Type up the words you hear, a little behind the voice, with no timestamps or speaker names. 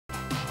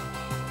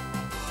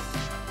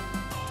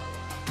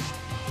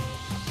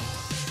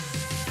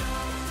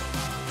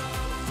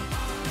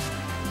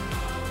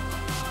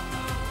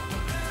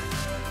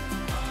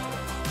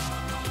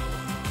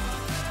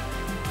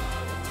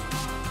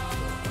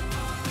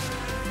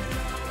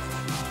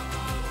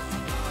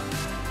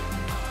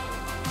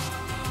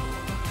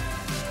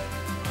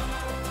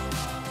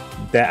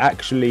They're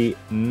actually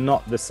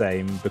not the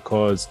same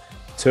because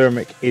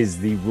turmeric is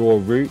the raw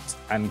root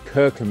and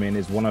curcumin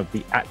is one of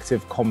the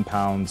active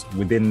compounds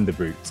within the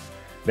root.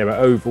 There are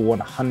over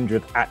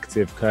 100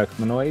 active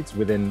curcuminoids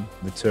within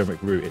the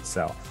turmeric root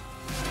itself.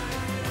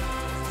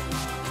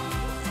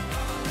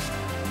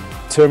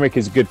 Turmeric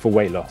is good for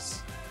weight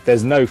loss.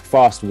 There's no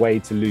fast way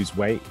to lose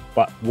weight,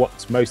 but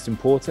what's most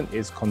important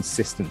is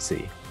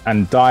consistency.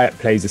 And diet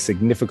plays a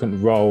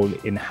significant role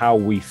in how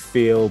we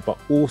feel, but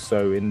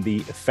also in the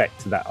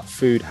effect that our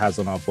food has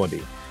on our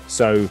body.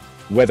 So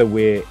whether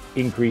we're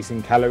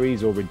increasing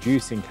calories or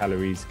reducing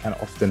calories can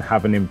often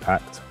have an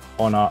impact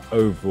on our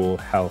overall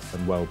health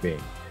and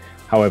well-being.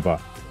 However,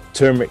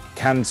 turmeric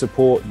can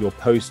support your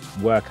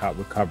post-workout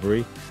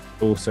recovery,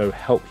 also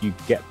help you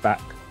get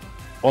back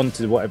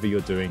onto whatever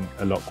you're doing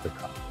a lot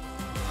quicker.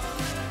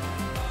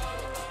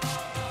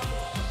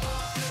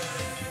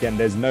 Again,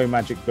 there's no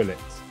magic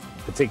bullets,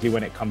 particularly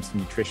when it comes to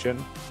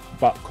nutrition,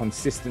 but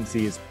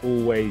consistency is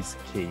always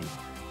key.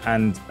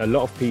 And a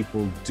lot of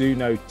people do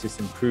notice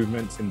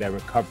improvements in their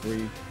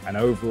recovery and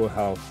overall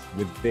health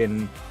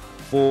within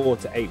 4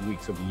 to 8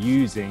 weeks of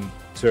using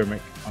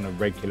turmeric on a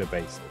regular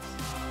basis.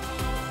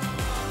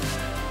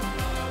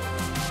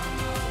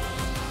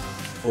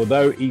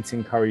 Although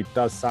eating curry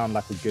does sound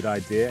like a good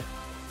idea,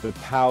 the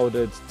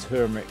powdered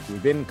turmeric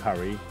within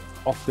curry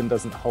often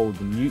doesn't hold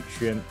the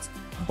nutrient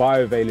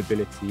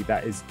bioavailability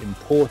that is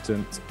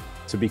important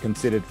to be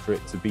considered for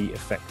it to be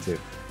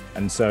effective.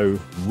 And so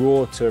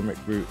raw turmeric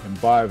root in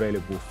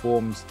bioavailable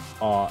forms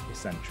are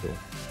essential.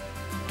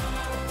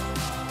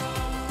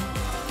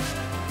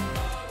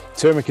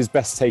 Turmeric is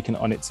best taken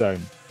on its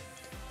own.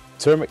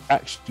 Turmeric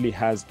actually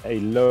has a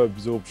low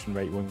absorption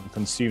rate when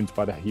consumed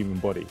by the human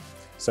body.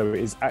 So it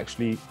is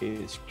actually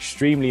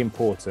extremely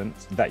important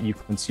that you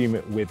consume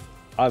it with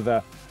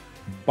other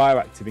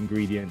bioactive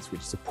ingredients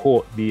which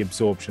support the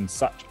absorption,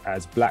 such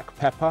as black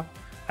pepper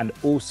and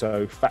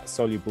also fat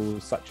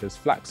solubles such as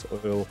flax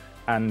oil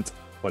and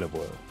olive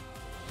oil.